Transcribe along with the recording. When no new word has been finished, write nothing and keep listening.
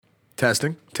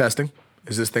Testing, testing.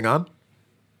 Is this thing on?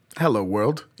 Hello,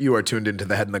 world. You are tuned into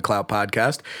the Head in the Clout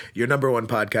podcast, your number one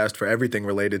podcast for everything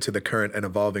related to the current and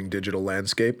evolving digital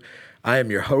landscape. I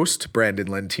am your host, Brandon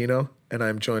Lentino, and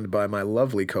I'm joined by my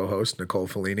lovely co-host, Nicole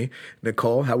Fellini.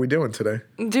 Nicole, how we doing today?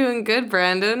 Doing good,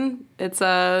 Brandon. It's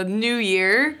a new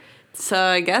year. It's,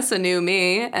 I guess, a new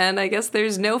me, and I guess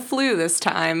there's no flu this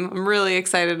time. I'm really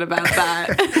excited about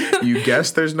that. You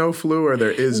guess there's no flu, or there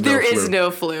is no flu? There is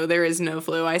no flu. There is no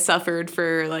flu. I suffered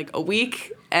for like a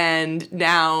week, and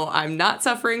now I'm not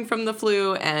suffering from the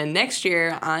flu, and next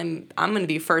year I'm going to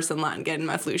be first in line getting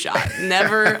my flu shot.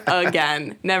 Never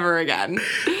again. Never again.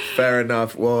 Fair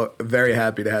enough. Well, very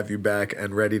happy to have you back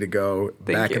and ready to go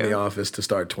Thank in you. the office to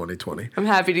start 2020. I'm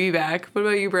happy to be back. What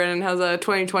about you, Brandon? How's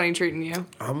 2020 treating you?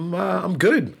 I'm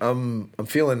good. I'm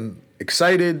feeling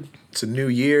excited. It's a new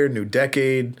year, new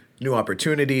decade, new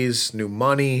opportunities, new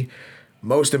money.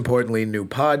 Most importantly, new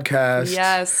podcast.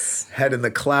 Yes. Head in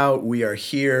the Clout. We are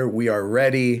here. We are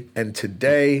ready. And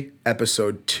today,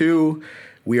 episode 2,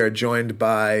 we are joined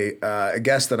by a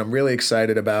guest that I'm really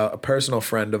excited about, a personal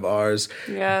friend of ours,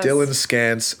 Yes. Dylan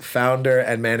Scance, founder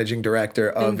and managing director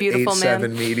of beautiful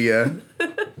 87 man. Media.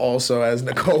 Also, as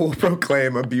Nicole will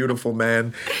proclaim, a beautiful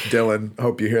man. Dylan,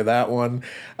 hope you hear that one.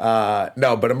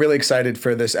 No, but I'm really excited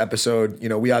for this episode. You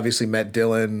know, we obviously met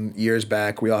Dylan years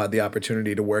back. We all had the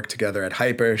opportunity to work together at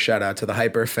HYPR. Shout out to the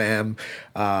HYPR fam.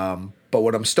 But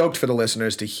what I'm stoked for the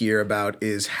listeners to hear about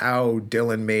is how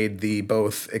Dylan made the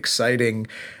both exciting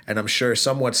and I'm sure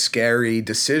somewhat scary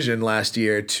decision last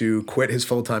year to quit his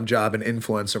full-time job in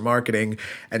influencer marketing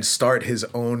and start his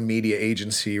own media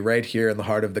agency right here in the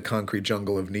heart of the concrete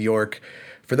jungle of New York.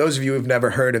 For those of you who've never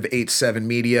heard of 87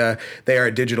 Media, they are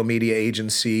a digital media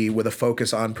agency with a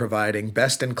focus on providing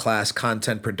best-in-class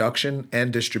content production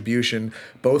and distribution,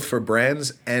 both for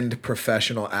brands and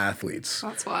professional athletes.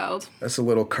 That's wild. That's a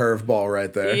little curveball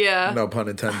right there. Yeah. No pun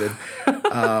intended.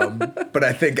 But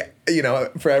I think, you know,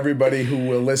 for everybody who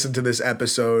will listen to this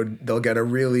episode, they'll get a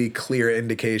really clear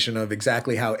indication of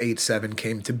exactly how 87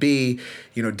 came to be.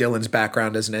 You know, Dylan's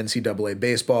background as an NCAA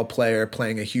baseball player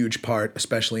playing a huge part,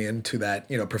 especially into that,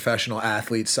 you know, professional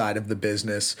athlete side of the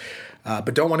business.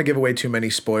 But don't want to give away too many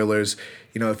spoilers.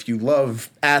 You know, if you love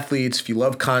athletes, if you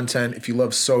love content, if you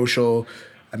love social,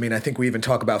 I mean, I think we even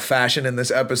talk about fashion in this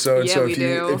episode. Yeah, so we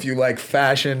do. if you like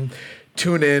fashion,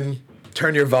 tune in,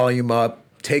 turn your volume up,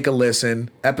 take a listen.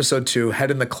 Episode 2,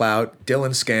 Head in the Clout,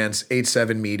 Dylan Scance,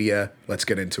 87 Media. Let's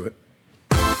get into it.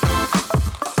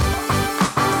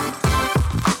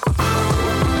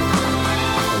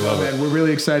 Man, we're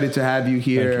really excited to have you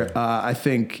here. I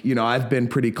think, you know, I've been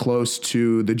pretty close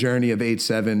to the journey of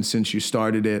 87 since you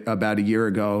started it about a year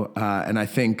ago. And I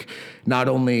think not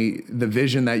only the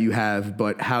vision that you have,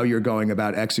 but how you're going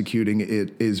about executing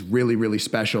it is really, really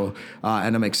special.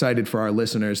 And I'm excited for our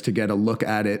listeners to get a look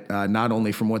at it, not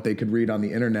only from what they could read on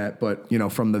the internet, but, you know,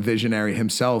 from the visionary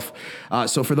himself.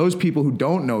 So for those people who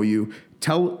don't know you,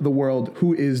 tell the world,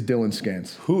 who is Dylan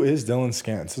Scance? Who is Dylan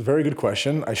Scance? It's a very good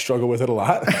question. I struggle with it a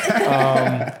lot.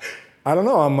 I don't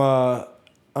know.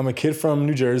 I'm a kid from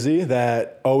New Jersey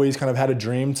that always kind of had a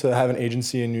dream to have an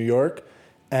agency in New York,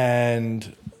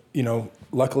 and you know,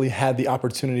 luckily had the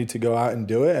opportunity to go out and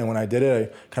do it. And when I did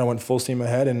it, I kind of went full steam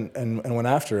ahead and went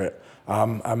after it.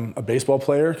 I'm a baseball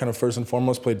player, kind of first and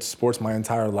foremost, played sports my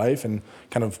entire life, and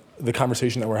kind of the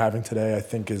conversation that we're having today, I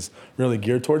think, is really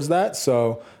geared towards that.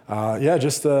 So, yeah,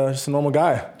 just a normal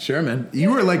guy. Sure, man.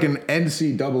 You were like an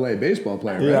NCAA baseball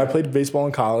player, right? Yeah, I played baseball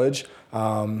in college.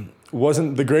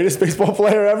 Wasn't the greatest baseball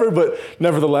player ever, but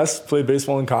nevertheless played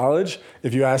baseball in college.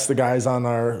 If you ask the guys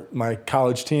on my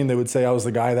college team, they would say I was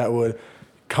the guy that would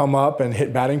come up and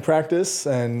hit batting practice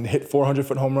and hit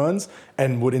 400-foot home runs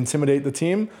and would intimidate the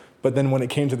team. But then when it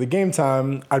came to the game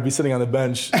time, I'd be sitting on the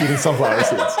bench eating sunflower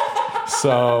seeds.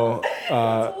 So,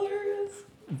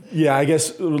 yeah, I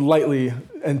guess lightly,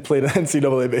 and played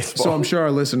NCAA baseball. So I'm sure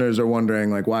our listeners are wondering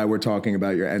like why we're talking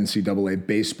about your NCAA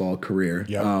baseball career.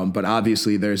 Yep. But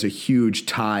obviously there's a huge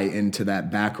tie into that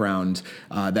background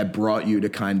that brought you to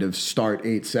kind of start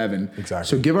 87. Exactly.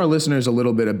 So give our listeners a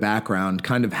little bit of background.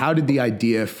 Kind of how did the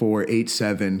idea for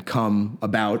 87 come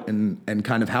about, and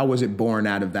kind of how was it born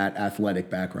out of that athletic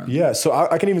background? Yeah, so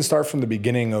I can even start from the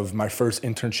beginning of my first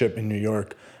internship in New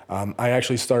York. I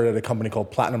actually started at a company called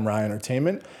Platinum Rye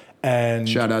Entertainment. And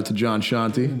shout out to John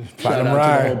Shanti. Platinum Shout out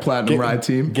Rye. to the whole Platinum Rye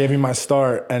team. Gave me my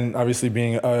start, and obviously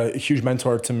being a huge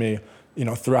mentor to me, you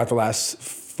know, throughout the last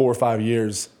 4 or 5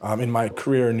 years in my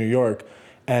career in New York.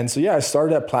 And so, yeah, I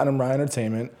started at Platinum Rye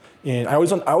Entertainment, I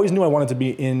always knew I wanted to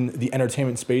be in the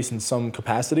entertainment space in some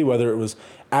capacity, whether it was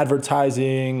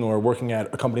advertising or working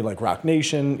at a company like Rock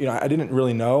Nation. I didn't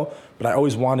really know, but I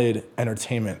always wanted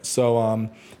entertainment. So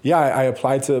I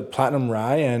applied to Platinum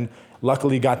Rye and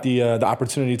luckily got the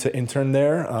opportunity to intern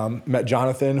there. Met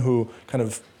Jonathan, who kind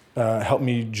of helped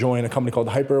me join a company called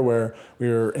HYPR, where we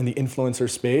were in the influencer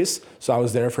space. So I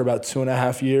was there for about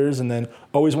 2.5 years, and then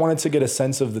always wanted to get a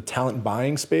sense of the talent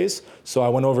buying space. So I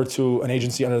went over to an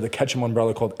agency under the Ketchum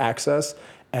umbrella called Access,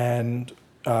 and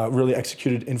really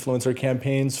executed influencer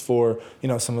campaigns for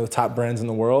some of the top brands in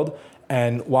the world.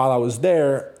 And while I was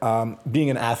there, being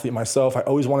an athlete myself, I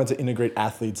always wanted to integrate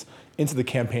athletes into the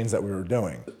campaigns that we were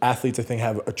doing. Athletes, I think,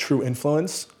 have a true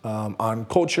influence on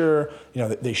culture.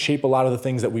 They shape a lot of the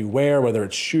things that we wear, whether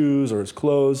it's shoes or it's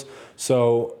clothes.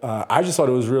 So I just thought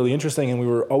it was really interesting, and we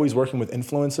were always working with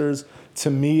influencers. To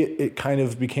me, it kind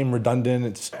of became redundant.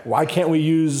 It's why can't we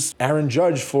use Aaron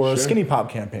Judge for a Skinny Pop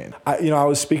campaign? I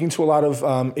was speaking to a lot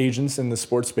of agents in the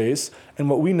sports space, and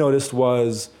what we noticed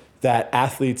was that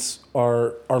athletes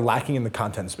are lacking in the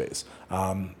content space.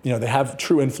 They have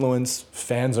true influence.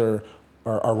 Fans are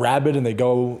rabid, and they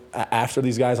go after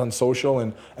these guys on social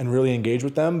and really engage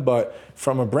with them. But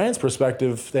from a brand's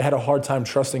perspective, they had a hard time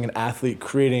trusting an athlete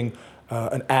creating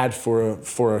an ad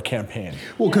for a campaign.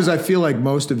 Well, because I feel like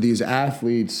most of these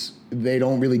athletes, they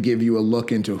don't really give you a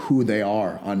look into who they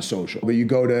are on social. But you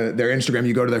go to their Instagram,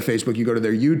 you go to their Facebook, you go to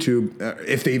their YouTube,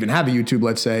 if they even have a YouTube,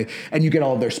 let's say, and you get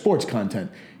all of their sports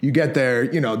content. You get their,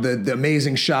 the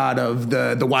amazing shot of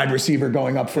the wide receiver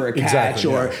going up for a catch,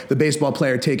 or the baseball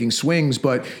player taking swings,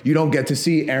 but you don't get to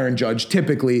see Aaron Judge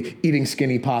typically eating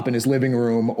Skinny Pop in his living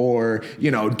room, or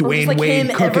Dwayne Wade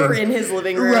him cooking ever in his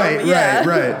living room.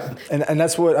 Right. And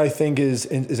that's what I think is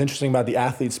interesting about the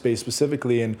athlete space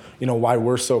specifically, and why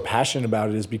we're so passionate about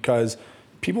it is because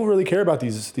people really care about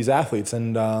these athletes,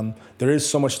 and there is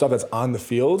so much stuff that's on the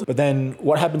field, but then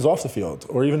what happens off the field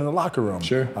or even in the locker room?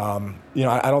 Sure.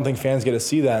 I don't think fans get to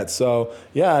see that. So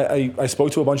I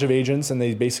spoke to a bunch of agents, and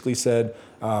they basically said,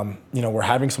 we're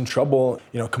having some trouble,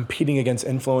 competing against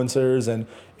influencers, and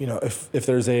if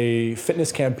there's a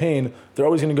fitness campaign, they're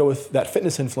always going to go with that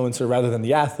fitness influencer rather than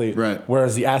the athlete. Right.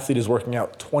 Whereas the athlete is working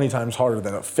out 20 times harder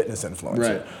than a fitness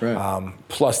influencer. Right.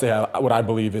 Plus, they have what I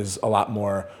believe is a lot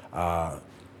more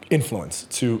influence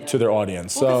to their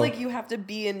audience. Well, because you have to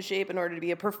be in shape in order to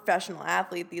be a professional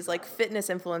athlete. These fitness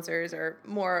influencers are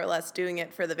more or less doing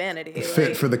it for the vanity.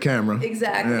 Fit for the camera.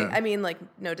 Exactly. Yeah. I mean,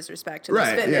 no disrespect to those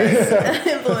fitness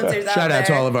influencers out there. Shout out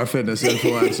to all of our fitness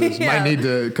influencers. Yeah. Might need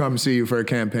to come see you for a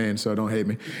campaign, so don't hate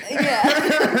me.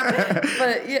 Yeah.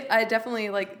 But I definitely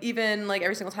even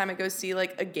every single time I go see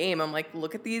a game, I'm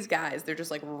look at these guys. They're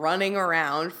just running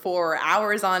around for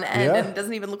hours on end, and it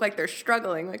doesn't even look like they're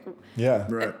struggling.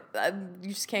 Right. You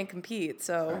just can't compete.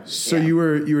 So you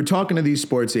were talking to these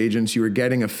sports agents, you were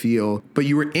getting a feel, but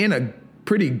you were in a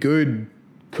pretty good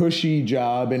cushy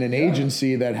job in an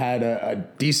agency that had a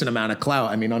decent amount of clout.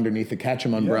 I mean, underneath the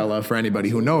Ketchum umbrella for anybody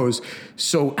who knows.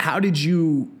 So how did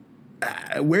you?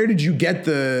 Where did you get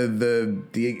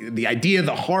the idea,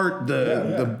 the heart,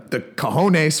 the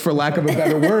cojones, for lack of a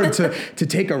better word, to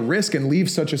take a risk and leave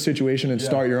such a situation and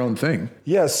start your own thing?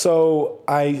 Yeah. So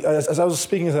as I was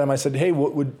speaking to them, I said, hey,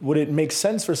 would it make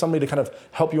sense for somebody to kind of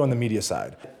help you on the media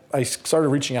side? I started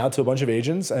reaching out to a bunch of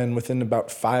agents, and within about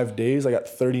 5 days, I got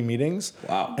 30 meetings.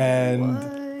 Wow. And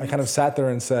I kind of sat there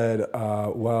and said,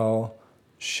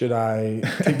 should I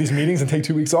take these meetings and take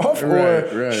 2 weeks off,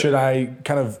 or should I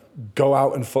kind of go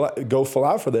out and go full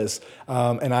out for this?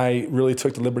 And I really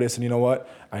took the liberty. I said, you know what?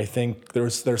 I think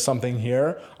there's something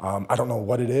here. I don't know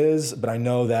what it is, but I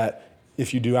know that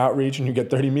if you do outreach and you get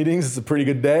 30 meetings, it's a pretty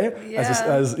good day.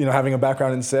 As having a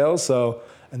background in sales.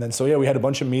 We had a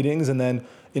bunch of meetings, and then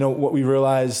what we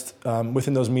realized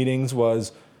within those meetings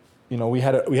was, we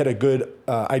had a good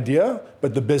idea,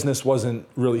 but the business wasn't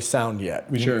really sound yet.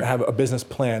 We didn't have a business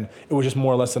plan. It was just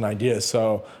more or less an idea.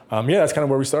 So that's kind of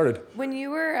where we started. When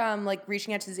you were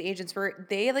reaching out to these agents, were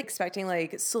they expecting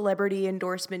celebrity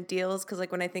endorsement deals? Because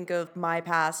when I think of my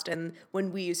past and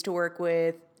when we used to work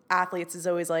with athletes, is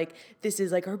always this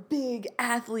is our big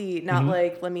athlete, not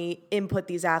let me input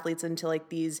these athletes into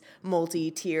these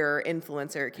multi-tier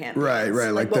influencer campaigns.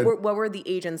 Right. What were the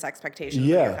agents' expectations when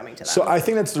you were coming to them? So I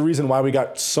think that's the reason why we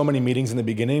got so many meetings in the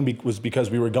beginning, was because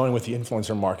we were going with the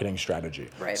influencer marketing strategy.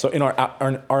 Right. So in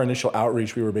our initial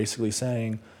outreach, we were basically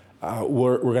saying,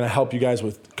 we're going to help you guys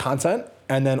with content,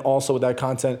 and then also with that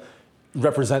content,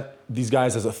 represent these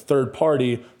guys as a third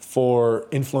party for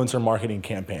influencer marketing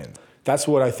campaigns. That's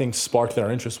what I think sparked their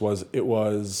interest. It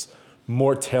was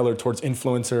more tailored towards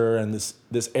influencer and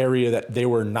this area that they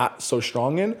were not so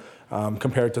strong in.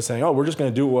 compared to saying, oh, we're just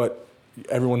going to do what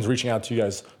everyone's reaching out to you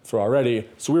guys for already.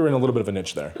 So we were in a little bit of a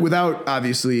niche there. Without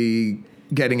obviously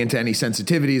getting into any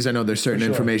sensitivities, I know there's certain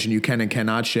information you can and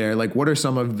cannot share. Like, what are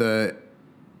some of the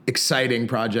exciting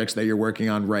projects that you're working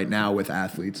on right now with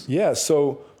athletes? Yeah,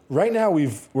 so right now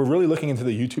we're really looking into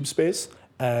the YouTube space.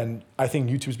 And I think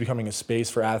YouTube's becoming a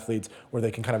space for athletes where they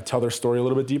can kind of tell their story a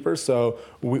little bit deeper. So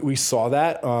we saw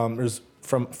that. There's,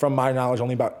 from my knowledge,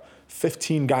 only about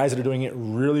 15 guys that are doing it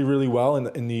really, really well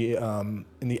in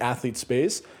the athlete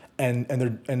space, and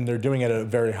they're doing it at a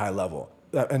very high level.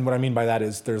 And what I mean by that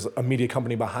is there's a media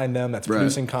company behind them that's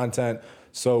producing content.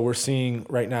 So we're seeing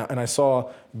right now, and I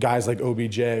saw guys like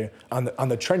OBJ on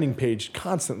the trending page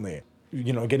constantly,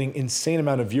 getting insane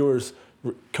amount of viewers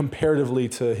comparatively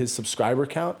to his subscriber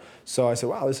count. So I said,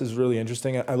 wow, this is really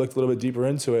interesting. I looked a little bit deeper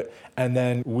into it. And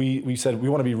then we said, we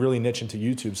want to be really niche into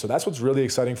YouTube. So that's what's really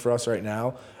exciting for us right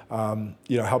now.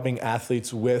 Helping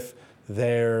athletes with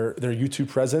their YouTube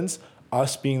presence,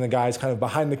 us being the guys kind of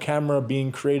behind the camera,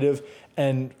 being creative.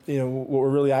 And what we're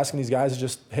really asking these guys is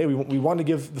just, hey, we want to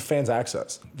give the fans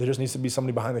access. There just needs to be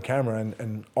somebody behind the camera,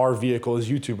 and our vehicle is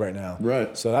YouTube right now.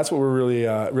 Right. So that's what we're really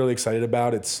really excited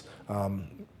about. It's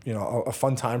a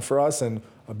fun time for us and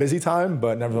a busy time,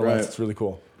 but nevertheless, It's really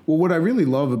cool. Well, what I really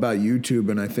love about YouTube,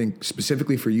 and I think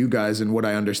specifically for you guys, and what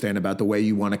I understand about the way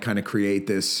you want to kind of create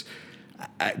this,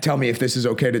 tell me if this is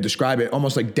okay to describe it,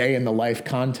 almost like day in the life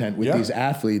content with these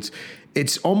athletes.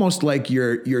 It's almost like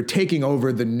you're taking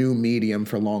over the new medium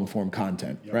for long form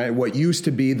content, right? What used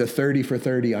to be the 30 for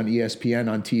 30 on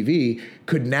ESPN on TV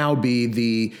could now be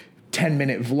the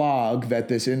 10-minute vlog that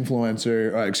this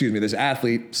this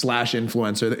athlete /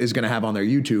 influencer is going to have on their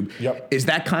YouTube. Yep. Is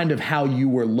that kind of how you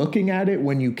were looking at it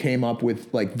when you came up with,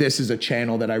 like, this is a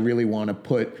channel that I really want to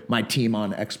put my team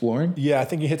on exploring? Yeah, I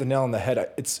think you hit the nail on the head.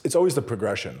 It's always the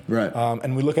progression. Right.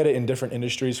 And we look at it in different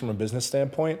industries from a business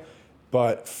standpoint.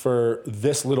 But for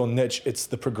this little niche, it's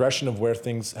the progression of where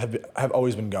things have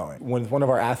always been going. When one of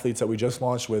our athletes that we just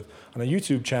launched with on a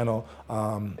YouTube channel,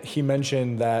 he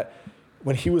mentioned that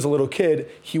when he was a little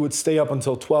kid, he would stay up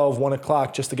until 12, 1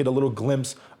 o'clock just to get a little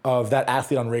glimpse of that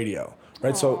athlete on radio,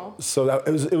 right? Aww. So that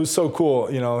it was so cool.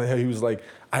 He was like,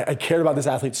 I cared about this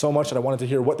athlete so much that I wanted to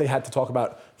hear what they had to talk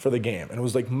about for the game. And it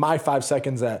was like my 5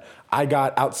 seconds that I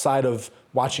got outside of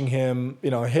watching him,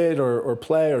 hit or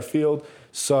play or field.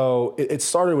 So it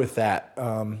started with that.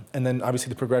 And then obviously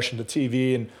the progression to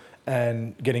TV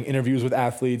and getting interviews with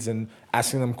athletes and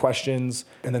asking them questions,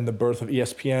 and then the birth of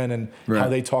ESPN and how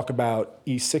they talk about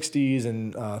E60s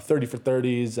and 30 for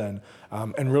 30s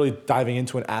and really diving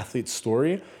into an athlete's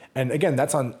story. And again,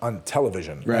 that's on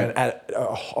television and at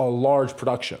a large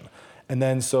production. And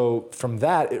then so from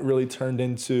that, it really turned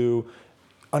into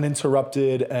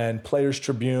Uninterrupted and Players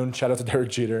Tribune, shout out to Derek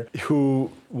Jeter,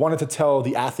 who wanted to tell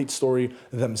the athlete story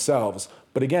themselves.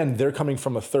 But again, they're coming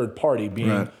from a third party,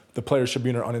 being the Players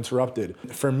Tribune or Uninterrupted.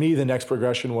 For me, the next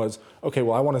progression was, okay,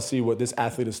 well, I want to see what this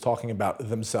athlete is talking about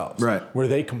themselves. Right. Where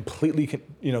they completely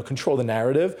control the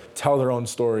narrative, tell their own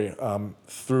story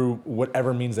through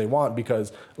whatever means they want.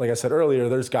 Because, like I said earlier,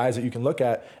 there's guys that you can look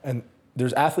at, and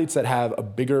there's athletes that have a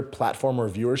bigger platform or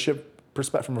viewership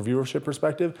from a viewership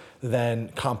perspective than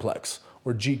Complex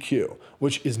or GQ,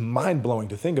 which is mind-blowing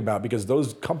to think about because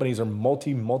those companies are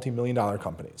multi-million dollar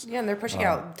companies. Yeah, and they're pushing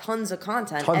out tons of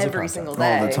content every single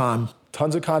day. All the time.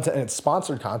 Tons of content, and it's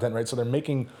sponsored content, right? So they're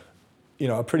making,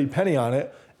 a pretty penny on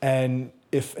it. And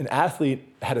if an athlete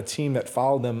had a team that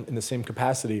followed them in the same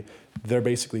capacity, they're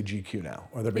basically GQ now,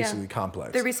 or they're basically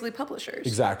Complex. They're basically publishers.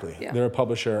 Exactly. Yeah. They're a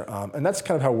publisher. And that's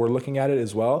kind of how we're looking at it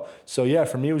as well. So yeah,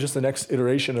 for me, it was just the next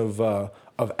iteration of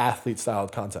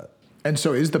athlete-styled content. And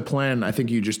so is the plan, I think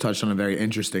you just touched on a very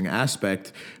interesting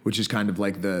aspect, which is kind of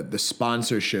like the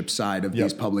sponsorship side of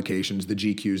these publications, the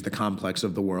GQs, the Complex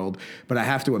of the world. But I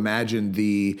have to imagine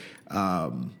the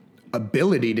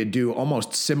ability to do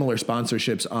almost similar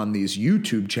sponsorships on these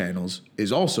YouTube channels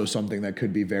is also something that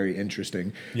could be very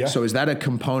interesting. Yeah. So is that a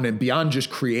component beyond just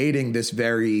creating this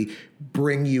very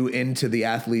bring you into the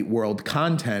athlete world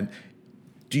content?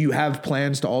 Do you have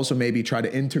plans to also maybe try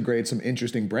to integrate some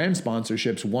interesting brand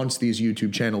sponsorships once these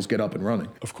YouTube channels get up and running?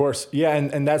 Of course. Yeah,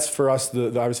 and that's for us, the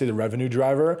obviously the revenue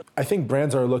driver. I think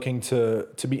brands are looking to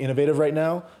be innovative right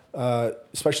now,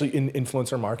 especially in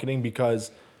influencer marketing,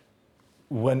 because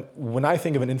when I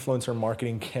think of an influencer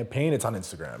marketing campaign, it's on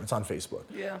Instagram, it's on Facebook.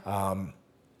 Yeah.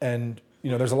 And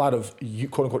there's a lot of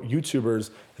quote unquote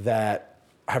YouTubers that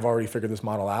have already figured this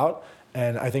model out.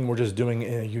 And I think we're just doing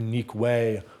it in a unique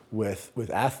way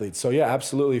with athletes. So yeah,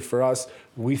 absolutely. For us,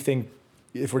 we think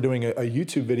if we're doing a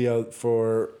YouTube video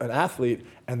for an athlete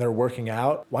and they're working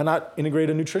out, why not integrate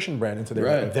a nutrition brand into their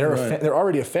Right, they're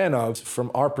already a fan of.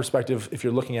 From our perspective, if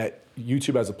you're looking at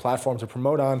YouTube as a platform to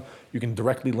promote on, you can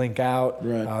directly link out.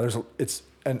 Right.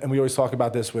 And we always talk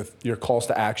about this with your calls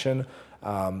to action.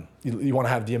 You want to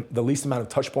have the least amount of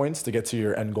touch points to get to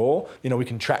your end goal. We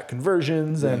can track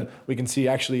conversions and we can see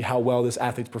actually how well this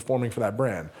athlete's performing for that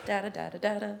brand.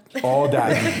 Data. All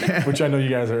data, which I know you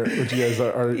guys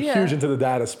are huge into the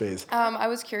data space. I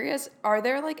was curious, are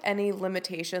there like any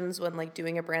limitations when like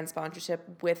doing a brand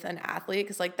sponsorship with an athlete?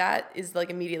 Because like that is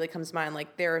like immediately comes to mind.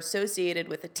 Like they're associated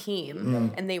with a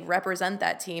team and they represent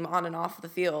that team on and off the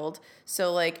field.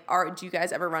 So like, do you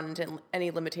guys ever run into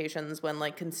any limitations when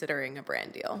like considering a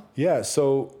brand deal? Yeah,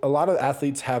 so a lot of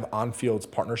athletes have on-field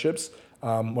partnerships,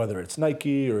 whether it's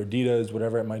Nike or Adidas,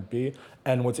 whatever it might be.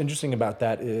 And what's interesting about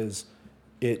that is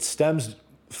it stems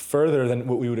further than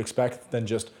what we would expect than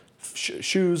just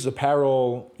shoes,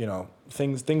 apparel,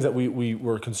 things that we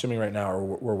were consuming right now or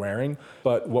we're wearing.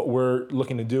 But what we're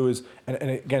looking to do is, and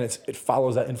again, it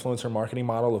follows that influencer marketing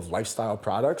model of lifestyle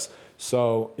products.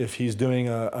 So if he's doing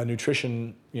a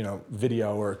nutrition,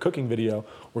 video or a cooking video,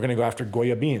 we're going to go after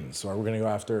Goya beans, or we're going to go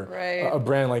after a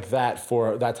brand like that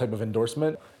for that type of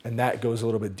endorsement. And that goes a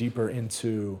little bit deeper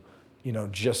into,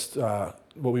 just what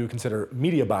we would consider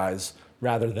media buys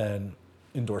rather than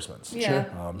endorsements.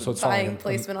 Yeah. So it's buying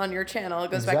placement on your channel. It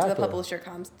goes back to the publisher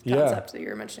concept that you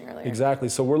were mentioning earlier. Exactly.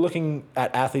 So we're looking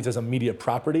at athletes as a media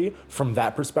property from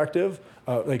that perspective,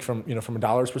 from a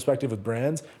dollar's perspective with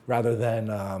brands, rather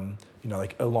than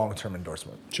like a long-term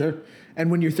endorsement. Sure. And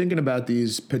when you're thinking about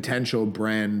these potential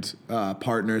brand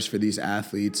partners for these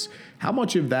athletes, how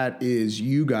much of that is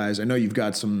you guys? I know you've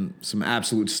got some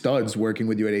absolute studs working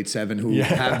with you at 8-7 who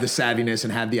have the savviness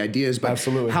and have the ideas, but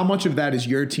absolutely. How much of that is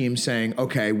your team saying,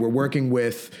 okay, we're working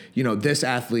with, this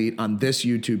athlete on this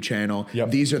YouTube channel.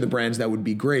 Yep. These are the brands that would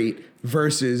be great,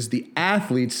 versus the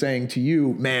athlete saying to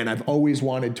you, man, I've always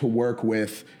wanted to work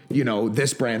with,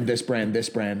 this brand.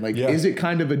 Like, is it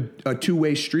kind of a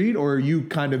two-way street, or are you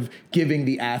kind of giving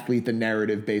the athlete the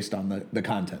narrative based on the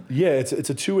content? Yeah, it's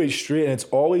a two-way street, and it's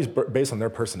always based on their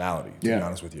personality, to be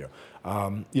honest with you.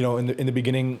 In the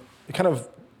beginning, it kind of,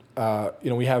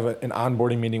 we have an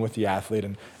onboarding meeting with the athlete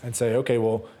and say, okay,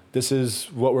 well, this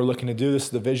is what we're looking to do. This is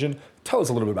the vision. Tell us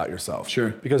a little bit about yourself. Sure.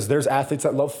 Because there's athletes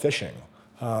that love fishing,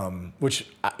 which,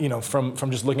 from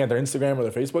just looking at their Instagram or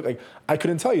their Facebook, like, I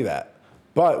couldn't tell you that.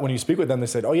 But when you speak with them, they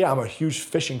said, oh, yeah, I'm a huge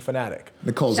fishing fanatic.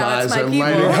 Nicole's eyes are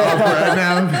lighting up right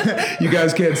now. You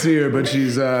guys can't see her, but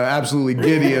she's absolutely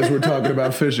giddy as we're talking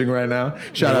about fishing right now.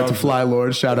 Shout out to Fly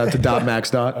Lord. Shout out to Dot Max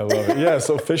Dot. I love it. Yeah,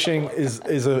 so fishing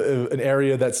is an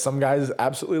area that some guys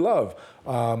absolutely love.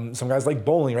 Some guys like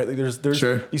bowling, right? Like there's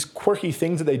these quirky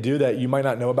things that they do that you might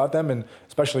not know about them, and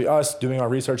especially us doing our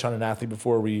research on an athlete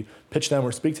before we pitch them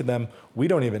or speak to them, we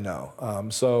don't even know.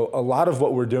 So a lot of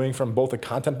what we're doing from both a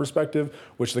content perspective,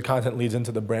 which the content leads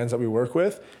into the brands that we work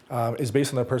with, is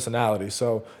based on their personality.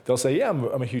 So they'll say, yeah,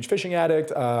 I'm a huge fishing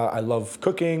addict. I love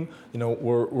cooking.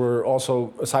 We're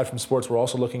also, aside from sports, we're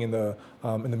also looking in the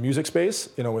music space,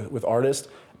 with artists,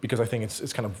 because I think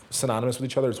it's kind of synonymous with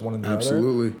each other. It's one and the other.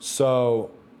 Absolutely.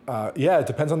 So, it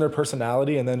depends on their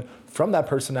personality. And then from that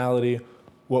personality,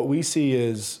 what we see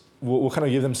is we'll kind of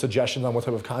give them suggestions on what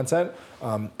type of content.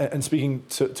 And speaking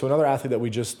to another athlete that we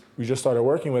just started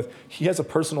working with, he has a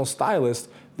personal stylist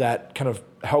that kind of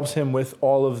helps him with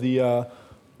all of the gear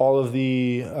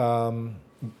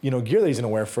that he's going to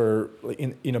wear for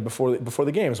before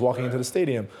the games, walking into the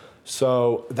stadium.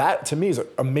 So that to me is an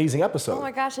amazing episode. Oh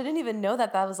my gosh, I didn't even know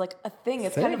that was like a thing.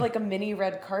 It's kind of like a mini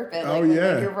red carpet. Oh, like when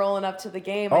yeah. you're rolling up to the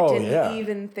game. I didn't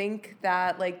even think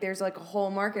that like there's like a whole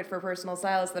market for personal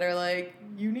stylists that are like,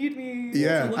 you need me.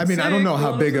 Yeah, I mean, I don't know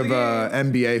how big of a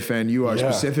NBA fan you are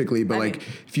specifically, but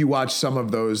if you watch some of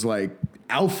those like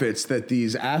outfits that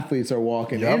these athletes are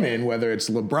walking in, whether it's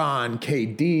LeBron,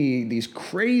 KD, these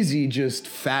crazy just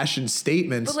fashion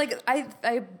statements. But like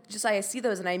I see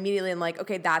those and I immediately am like,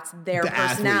 okay, that's their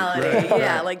personality. Athlete, right.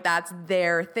 Yeah, like that's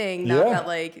their thing. Not that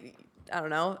like, I don't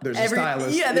know. There's a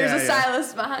stylist. Yeah, there's a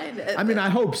stylist behind it. I mean, I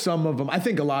hope some of them, I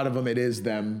think a lot of them, it is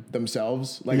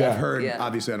themselves. Like I've heard,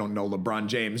 obviously I don't know LeBron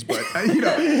James, but I've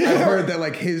heard that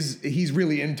like he's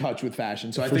really in touch with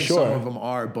fashion. So I think some of them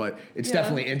are, but it's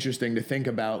definitely interesting to think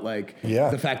about like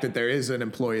the fact that there is an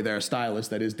employee there, a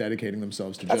stylist that is dedicating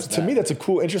themselves to just that. To me, that's a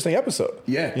cool, interesting episode.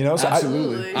 Yeah, so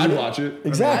absolutely. I'd watch it.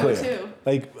 Exactly. I would too.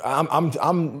 Like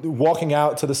I'm walking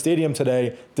out to the stadium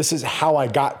today. This is how I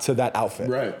got to that outfit.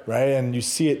 Right. And you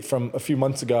see it from a few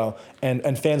months ago,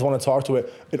 and fans want to talk to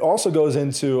it. It also goes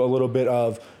into a little bit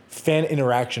of fan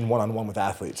interaction one-on-one with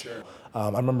athletes. I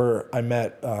remember I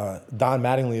met Don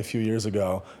Mattingly a few years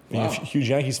ago, being a huge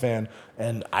Yankees fan,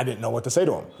 and I didn't know what to say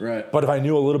to him. Right. But if I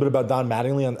knew a little bit about Don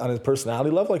Mattingly on his personality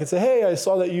level, I could say, hey, I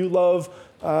saw that you love,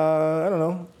 I don't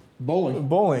know,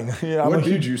 Bowling. Yeah, What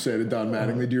did you say to Don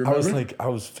Mattingly? Do you remember? I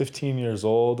was 15 years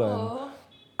old, and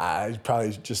I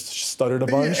probably just stuttered a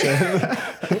bunch.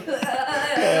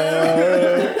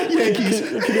 Yankees.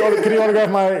 Can you autograph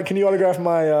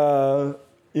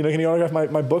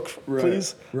my book,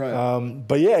 please? Right.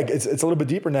 But yeah, it's a little bit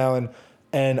deeper now,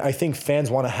 and I think fans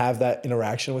want to have that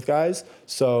interaction with guys.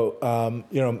 So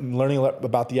learning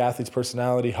about the athlete's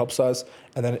personality helps us,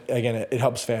 and then again, it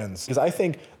helps fans, because I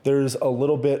think there's a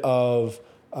little bit of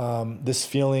this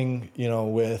feeling,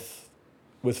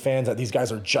 with fans that these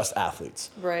guys are just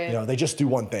athletes. Right. They just do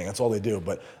one thing. That's all they do.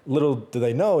 But little do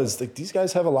they know is that these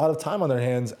guys have a lot of time on their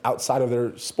hands outside of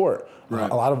their sport. Right.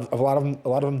 A lot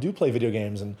of them do play video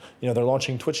games, and they're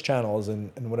launching Twitch channels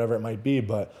and whatever it might be.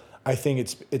 But I think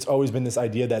it's always been this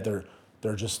idea that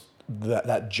they're just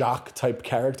that jock type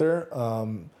character.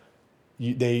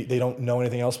 They don't know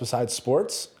anything else besides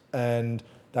sports, and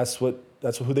that's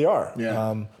who they are.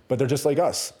 Yeah. But they're just like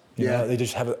us. Yeah. They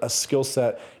just have a skill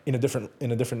set in a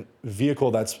different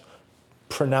vehicle that's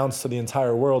pronounced to the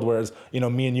entire world. Whereas,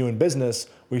 me and you in business,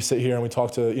 we sit here and we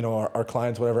talk to, our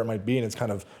clients, whatever it might be, and it's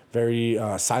kind of very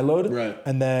siloed. Right.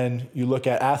 And then you look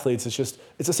at athletes, it's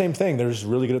the same thing. They're just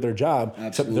really good at their job,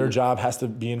 except their job has to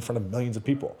be in front of millions of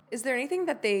people. Is there anything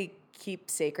that they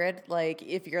keep sacred? Like,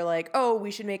 if you're like, oh,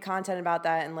 we should make content about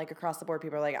that, and like across the board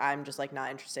people are like, I'm just like not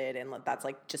interested, and that's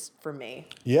like just for me.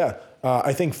 Yeah.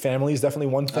 I think family is definitely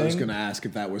one thing. I was going to ask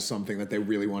if that was something that they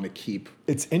really want to keep.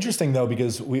 It's interesting though,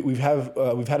 because we've had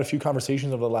a few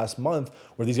conversations over the last month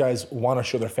where these guys want to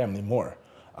show their family more.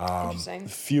 Interesting.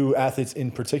 Few athletes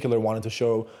in particular wanted to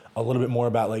show a little bit more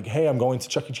about, like, hey, I'm going to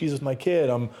Chuck E. Cheese with my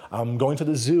kid. I'm going to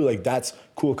the zoo. Like, that's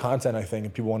cool content, I think,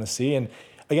 and people want to see. And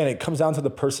again, it comes down to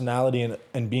the personality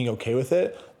and being okay with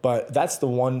it. But that's the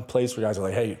one place where guys are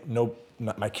like, hey, nope,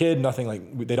 not my kid, nothing.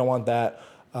 Like, they don't want that.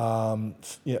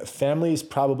 Family is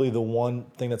probably the one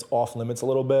thing that's off limits a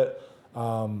little bit.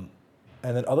 And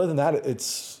then other than that,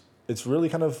 it's really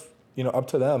kind of up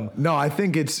to them. No, I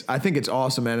think it's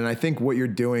awesome, man. And I think what you're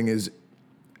doing is,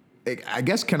 I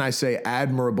guess, can I say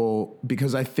admirable,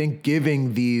 because I think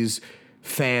giving these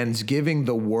fans, giving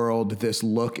the world this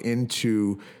look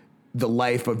into the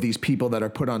life of these people that are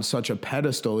put on such a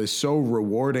pedestal is so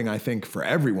rewarding, I think, for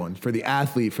everyone, for the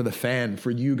athlete, for the fan,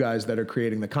 for you guys that are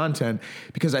creating the content,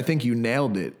 because I think you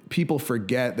nailed it. People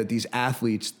forget that these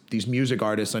athletes, these music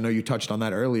artists, I know you touched on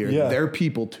that earlier, they're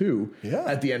people too. Yeah.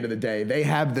 At the end of the day, they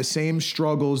have the same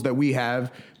struggles that we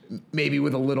have, maybe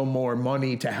with a little more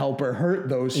money to help or hurt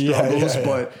those struggles,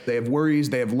 but they have worries,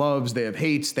 they have loves, they have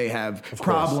hates, they have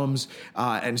problems.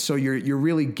 And so you're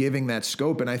really giving that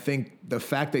scope. And I think the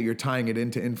fact that you're tying it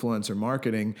into influencer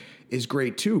marketing is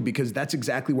great too, because that's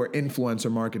exactly where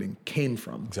influencer marketing came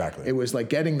from. Exactly. It was like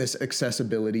getting this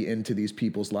accessibility into these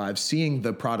people's lives, seeing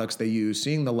the products they use,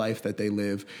 seeing the life that they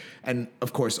live. And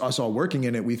of course, us all working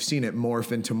in it, we've seen it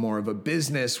morph into more of a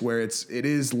business where it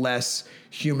is less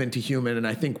human to human. And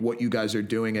I think what you guys are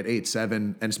doing at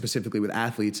 8-7, and specifically with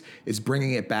athletes, is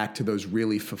bringing it back to those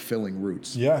really fulfilling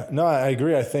roots. Yeah, no, I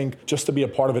agree. I think just to be a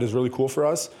part of it is really cool for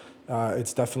us.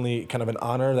 It's definitely kind of an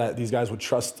honor that these guys would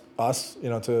trust us,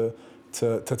 to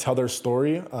tell their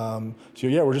story. So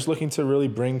yeah, we're just looking to really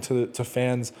bring to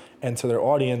fans and to their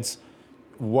audience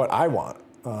what I want.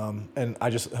 And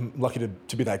I'm lucky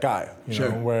to be that guy, you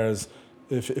know, whereas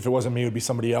if it wasn't me, it would be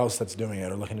somebody else that's doing it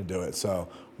or looking to do it. So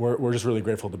we're just really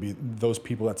grateful to be those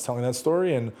people that's telling that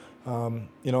story. And,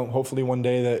 hopefully one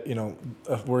day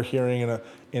that, we're hearing in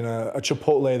a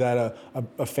Chipotle that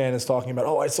a fan is talking about,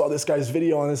 oh, I saw this guy's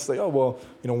video on this. Like, oh, well,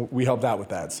 we helped out with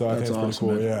that. So I think it's pretty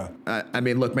cool. Man. Yeah. I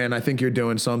mean, look, man, I think you're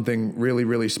doing something really,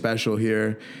 really special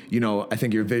here. I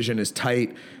think your vision is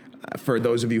tight. For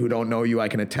those of you who don't know you, I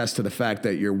can attest to the fact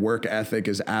that your work ethic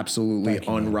is absolutely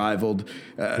unrivaled.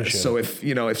 So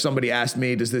if somebody asked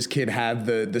me, does this kid have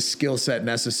the skill set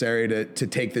necessary to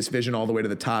take this vision all the way to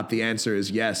the top? The answer is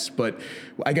yes. But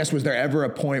I guess, was there ever a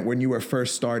point when you were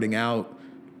first starting out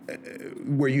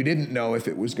where you didn't know if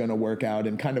it was going to work out,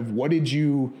 and kind of how did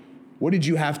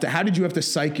you have to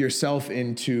psych yourself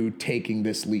into taking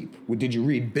this leap? Did you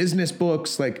read business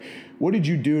books? Like, what did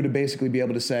you do to basically be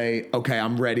able to say, okay,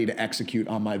 I'm ready to execute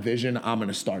on my vision, I'm going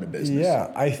to start a business?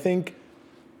 Yeah, I think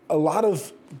a lot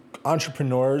of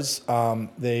entrepreneurs,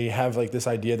 they have like this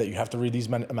idea that you have to read these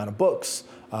amount of books.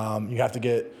 You have to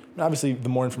get, obviously the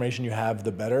more information you have,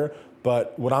 the better.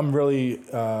 But what I'm really,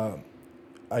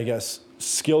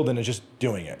 skilled in is just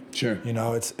doing it. Sure.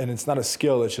 It's not a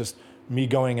skill. It's just me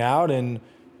going out and,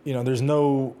 there's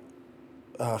no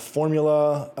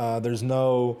formula. There's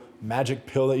no magic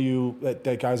pill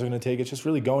that guys are going to take. It's just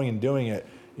really going and doing it.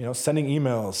 Sending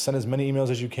emails, send as many emails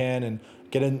as you can, and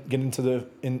get into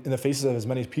in the faces of as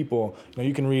many people.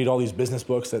 You can read all these business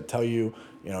books that tell you,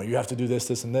 you have to do this,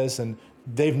 this, and this, and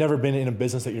they've never been in a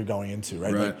business that you're going into,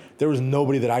 right? Like, there was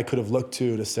nobody that I could have looked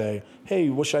to say, hey,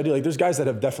 what should I do? Like, there's guys that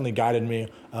have definitely guided me,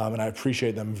 and I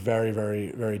appreciate them very,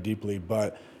 very, very deeply.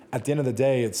 But at the end of the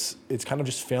day, it's kind of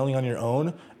just failing on your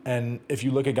own. And if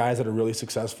you look at guys that are really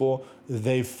successful,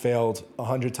 they've failed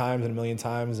 100 times and a million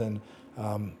times. And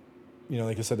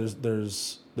like I said,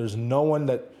 there's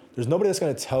nobody that's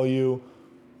going to tell you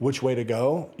which way to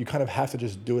go. You kind of have to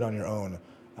just do it on your own.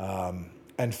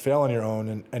 And fail on your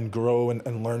own and grow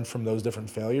and learn from those different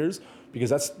failures,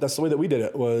 because that's the way that we did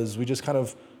it. Was we just kind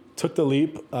of took the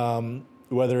leap,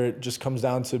 whether it just comes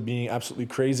down to being absolutely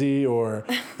crazy or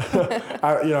you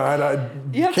have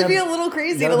to be a little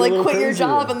crazy to like quit your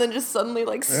job and then just suddenly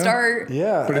like start.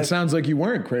 Yeah, but it sounds like you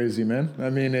weren't crazy, man. I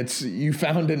mean, you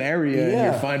found an area and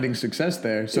you're finding success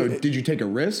there. So did you take a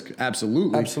risk?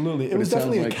 Absolutely. It was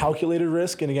definitely a calculated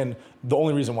risk. And again, the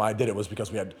only reason why I did it was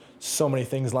because we had so many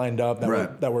things lined up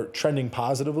that were trending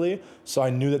positively. So I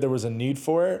knew that there was a need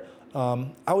for it.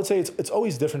 I would say it's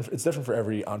always different. It's different for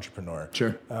every entrepreneur.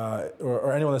 Sure.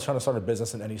 Or anyone that's trying to start a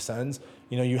business in any sense.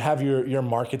 You have your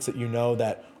markets that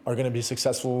that are going to be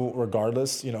successful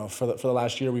regardless. For the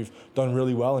last year, we've done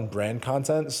really well in brand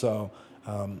content. So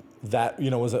that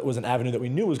was an avenue that we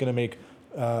knew was going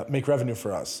to make revenue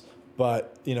for us.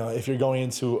 But if you're going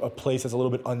into a place that's a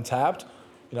little bit untapped,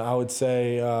 I would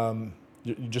say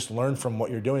you just learn from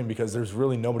what you're doing, because there's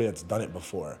really nobody that's done it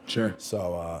before. Sure.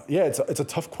 So it's a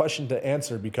tough question to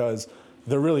answer, because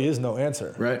there really is no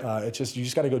answer. Right. You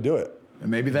just got to go do it. And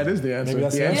maybe that is the answer. Maybe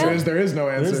that's the answer is there is no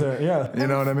answer. You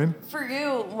know what I mean? For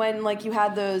you, when like you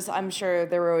had those, I'm sure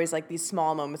there were always like these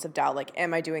small moments of doubt, like,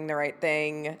 am I doing the right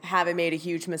thing? Have I made a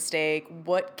huge mistake?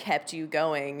 What kept you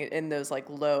going in those like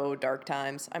low, dark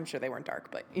times? I'm sure they weren't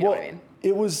dark, but you know what I mean?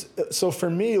 It was, so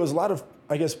for me, it was a lot of,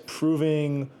 I guess,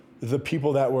 proving the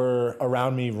people that were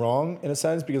around me wrong, in a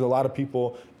sense, because a lot of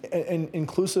people, and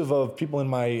inclusive of people in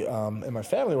my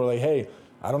family, were like, hey,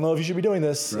 I don't know if you should be doing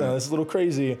this. This is a little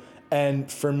crazy.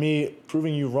 And for me,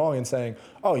 proving you wrong and saying,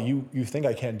 oh, you think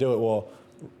I can't do it? Well,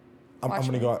 I'm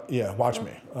going to go, watch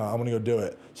me. I'm going to go do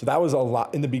it. So that was a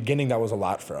lot. In the beginning, that was a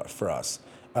lot for us.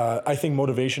 I think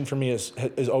motivation for me is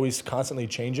always constantly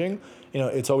changing.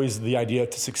 It's always the idea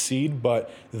to succeed, but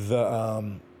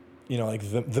the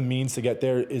means to get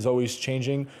there is always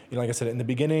changing. Like I said, in the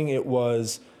beginning, it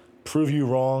was prove you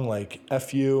wrong, like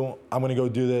F you, I'm gonna go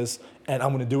do this, and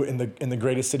I'm gonna do it in the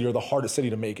greatest city or the hardest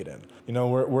city to make it in.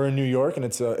 We're in New York, and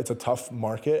it's a tough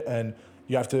market, and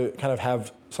you have to kind of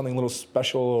have something a little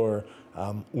special or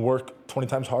work 20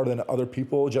 times harder than other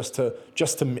people just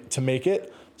to make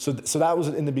it. So that was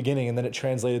in the beginning, and then it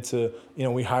translated to,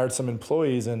 we hired some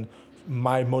employees, and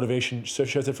my motivation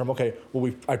shifted from, okay,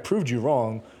 well, I proved you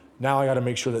wrong. Now I got to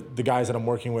make sure that the guys that I'm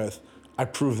working with, I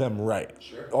prove them right.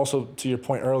 Sure. Also, to your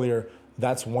point earlier,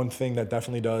 that's one thing that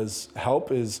definitely does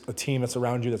help, is a team that's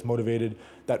around you, that's motivated,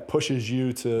 that pushes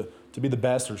you to be the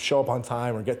best or show up on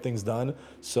time or get things done.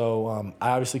 So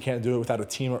I obviously can't do it without a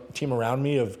team around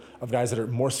me of guys that are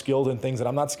more skilled in things that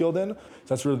I'm not skilled in.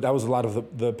 So that was a lot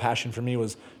of the passion for me,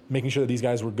 was making sure that these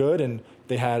guys were good and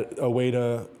they had a way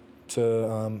to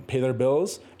pay their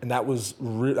bills, and that was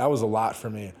a lot for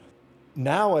me.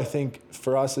 Now I think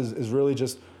for us is really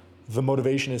just the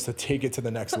motivation is to take it to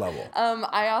the next level.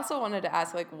 I also wanted to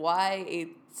ask, why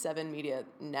 8-7 Media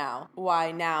now?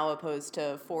 Why now opposed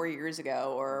to 4 years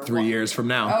ago or 3 years from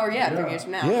now? 3 years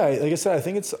from now. Yeah, like I said, I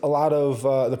think it's a lot of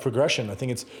the progression. I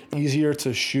think it's easier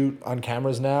to shoot on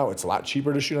cameras now. It's a lot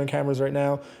cheaper to shoot on cameras right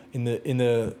now. When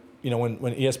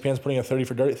ESPN's putting a 30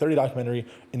 for 30 documentary,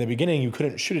 in the beginning you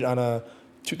couldn't shoot it on a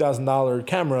 $2,000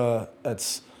 camera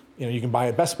that's you can buy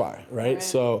at Best Buy, right?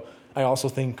 So I also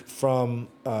think from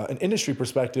an industry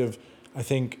perspective, I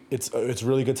think it's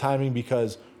really good timing,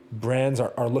 because brands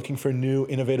are looking for new,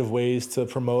 innovative ways to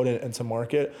promote and to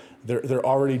market. They're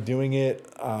already doing it,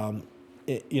 on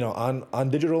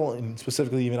digital, and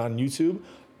specifically even on YouTube.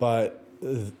 But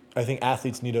I think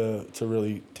athletes need to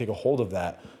really take a hold of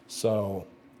that. So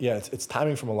yeah, it's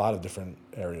timing from a lot of different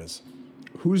areas.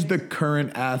 Who's the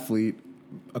current athlete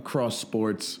across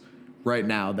sports right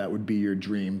now that would be your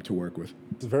dream to work with?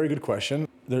 It's a very good question.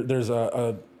 There's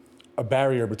a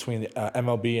barrier between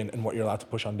MLB and what you're allowed to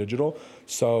push on digital.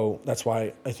 So that's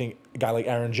why I think a guy like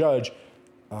Aaron Judge,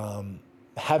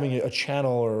 having a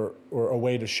channel or a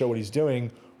way to show what he's doing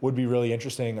would be really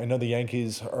interesting. I know the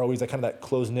Yankees are always that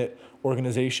close-knit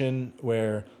organization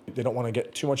where they don't want to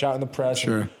get too much out in the press.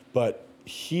 Sure. But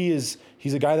he's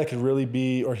a guy that could really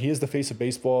be, or he is the face of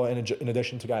baseball in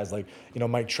addition to guys like,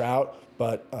 Mike Trout.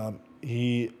 But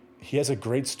he has a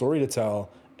great story to tell,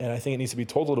 and I think it needs to be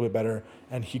told a little bit better.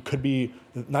 And he could be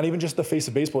not even just the face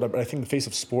of baseball, but I think the face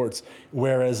of sports,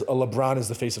 whereas a LeBron is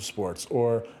the face of sports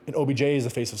or an OBJ is the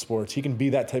face of sports. He can be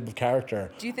that type of character.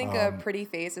 Do you think a pretty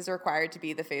face is required to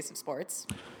be the face of sports?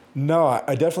 No,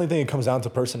 I definitely think it comes down to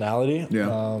personality. Yeah,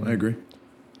 I agree.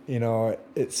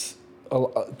 It's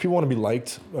people want to be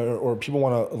liked, or people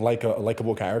want to like a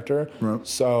likable character. Right.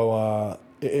 So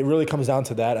it really comes down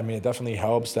to that. I mean, it definitely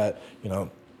helps that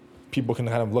people can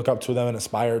kind of look up to them and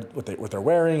aspire what they're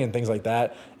wearing and things like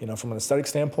that, from an aesthetic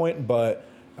standpoint. But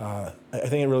I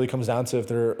think it really comes down to if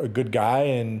they're a good guy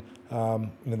and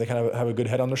they kind of have a good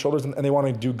head on their shoulders and they want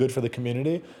to do good for the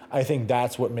community. I think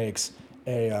that's what makes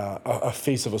a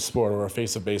face of a sport or a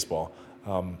face of baseball.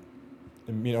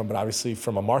 But obviously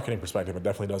from a marketing perspective, it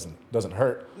definitely doesn't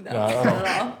hurt. No, not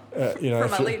at all. For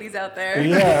my ladies out there.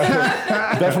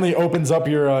 Yeah, definitely opens up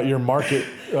your market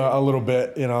a little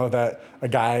bit. That a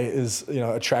guy is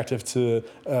attractive to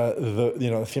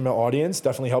the female audience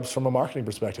definitely helps from a marketing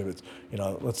perspective.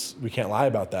 It's we can't lie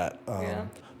about that.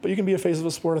 But you can be a face of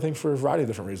a sport, I think, for a variety of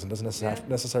different reasons. It doesn't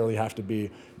necessarily have to be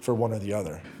for one or the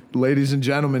other. Ladies and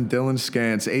gentlemen, Dylan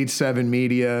Scance, 8-7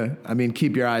 Media. I mean,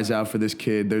 keep your eyes out for this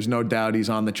kid. There's no doubt he's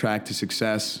on the track to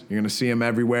success. You're going to see him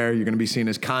everywhere. You're going to be seeing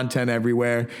his content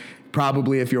everywhere.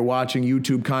 Probably if you're watching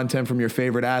YouTube content from your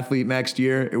favorite athlete next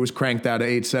year, it was cranked out of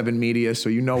 8-7 Media, so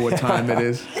you know what time it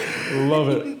is. Love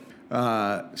it.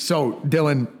 So,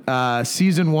 Dylan,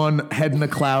 season 1, head in the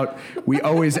clout. We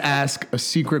always ask a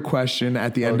secret question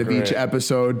at the end of each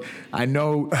episode. I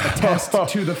know, attest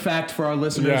to the fact for our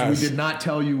listeners, yes. We did not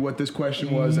tell you what this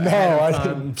question was. No,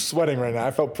 I'm sweating right now.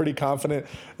 I felt pretty confident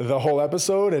the whole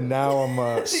episode, and now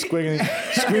I'm screaming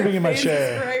in my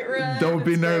chair. Don't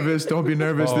be nervous. Don't be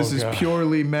nervous. Oh, this is God.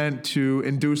 purely meant to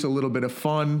induce a little bit of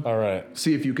fun. All right.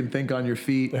 See if you can think on your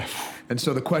feet. And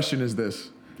so the question is this.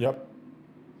 Yep.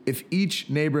 If each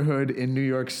neighborhood in New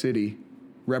York City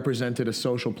represented a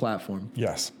social platform,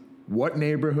 Yes. what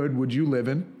neighborhood would you live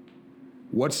in?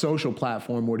 What social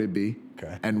platform would it be?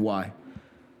 Okay. And why?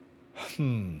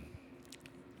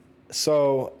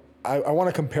 So I want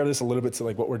to compare this a little bit to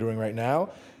like what we're doing right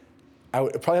now. I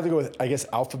would probably have to go with, I guess,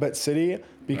 Alphabet City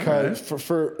because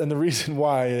and the reason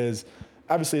why is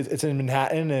obviously it's in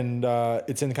Manhattan and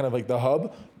it's in kind of like the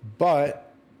hub, but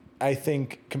I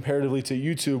think comparatively to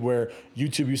YouTube, where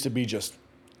YouTube used to be just,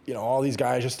 all these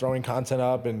guys just throwing content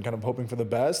up and kind of hoping for the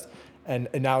best, and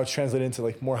now it's translated into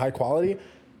like more high quality.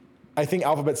 I think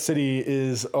Alphabet City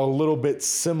is a little bit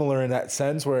similar in that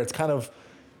sense, where it's kind of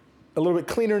a little bit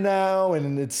cleaner now,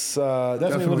 and it's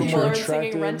definitely a little People more are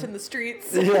attractive. singing Rent in the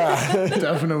Streets. Yeah,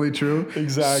 Definitely true.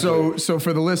 Exactly. So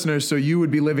for the listeners, so you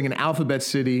would be living in Alphabet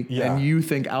City, Yeah. and you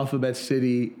think Alphabet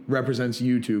City represents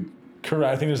YouTube.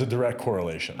 correct. I think there's a direct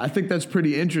correlation. I think that's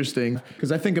pretty interesting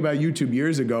because I think about YouTube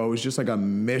years ago, it was just like a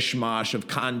mishmash of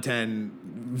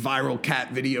content, viral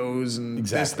cat videos and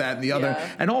this, that, and the other. Yeah.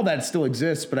 And all that still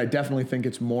exists, but I definitely think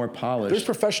it's more polished. There's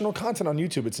professional content on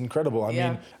YouTube. It's incredible. I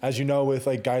mean, as you know, with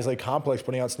like guys like Complex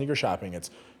putting out sneaker shopping,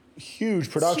 it's huge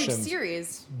productions Huge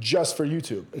series. just for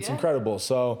YouTube. It's incredible.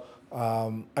 So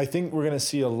I think we're going to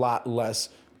see a lot less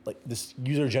like this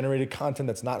user-generated content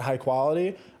that's not high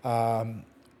quality,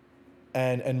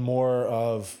 and more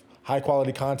of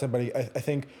high-quality content. But I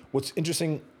think what's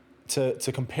interesting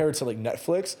to compare to like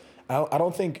Netflix, I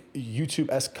don't think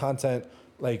YouTube-esque content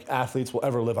like athletes will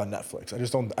ever live on Netflix. I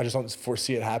just don't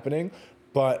foresee it happening.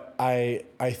 But I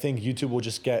think YouTube will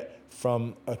just get,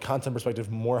 from a content perspective,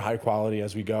 more high quality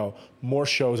as we go. More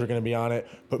shows are going to be on it,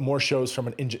 but more shows from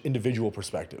an individual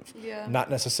perspective. Yeah. Not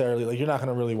necessarily, like, you're not going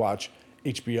to really watch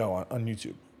HBO on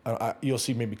YouTube. You'll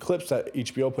see maybe clips that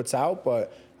HBO puts out,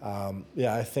 but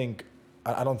I think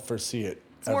I don't foresee it.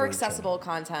 It's more accessible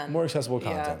content. More accessible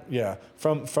content, yeah.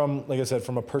 From like I said,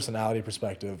 from a personality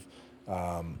perspective,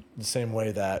 the same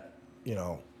way that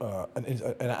an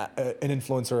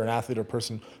influencer or an athlete or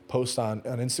person posts on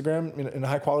Instagram in a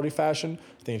high quality fashion,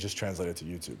 I think it's just translated to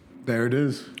YouTube. There it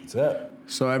is. That's it.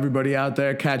 So everybody out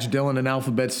there, catch Dylan in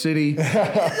Alphabet City.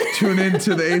 Tune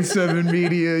into the 8-7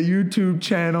 Media YouTube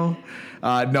channel.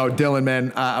 No, Dylan,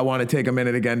 man, I want to take a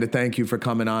minute again to thank you for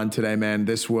coming on today, man.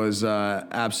 This was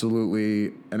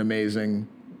absolutely an amazing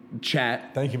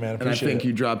chat. Thank you, man. And I Appreciate think it.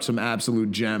 you dropped some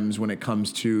absolute gems when it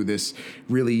comes to this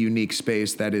really unique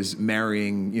space that is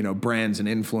marrying, brands and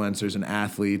influencers and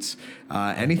athletes.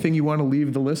 Anything you want to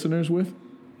leave the listeners with?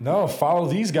 No, follow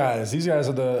these guys. These guys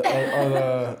are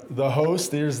the hosts.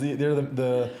 They're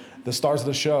the stars of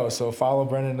the show. So follow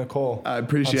Brendan and Nicole. I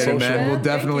appreciate on it, man. social. We'll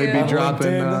definitely be you. dropping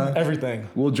LinkedIn, everything.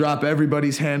 We'll drop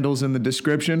everybody's handles in the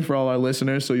description for all our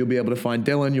listeners, so you'll be able to find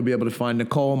Dylan, you'll be able to find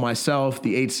Nicole, myself,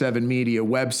 the 87 Media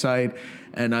website.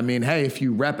 And I mean, hey, if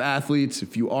you rep athletes,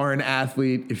 if you are an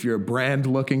athlete, if you're a brand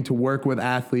looking to work with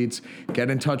athletes,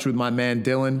 get in touch with my man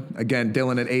Dylan. Again,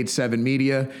 Dylan at 87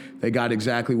 Media. They got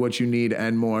exactly what you need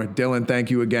and more. Dylan,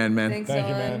 thank you again, man. Thanks, Thank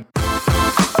you, Dylan. man.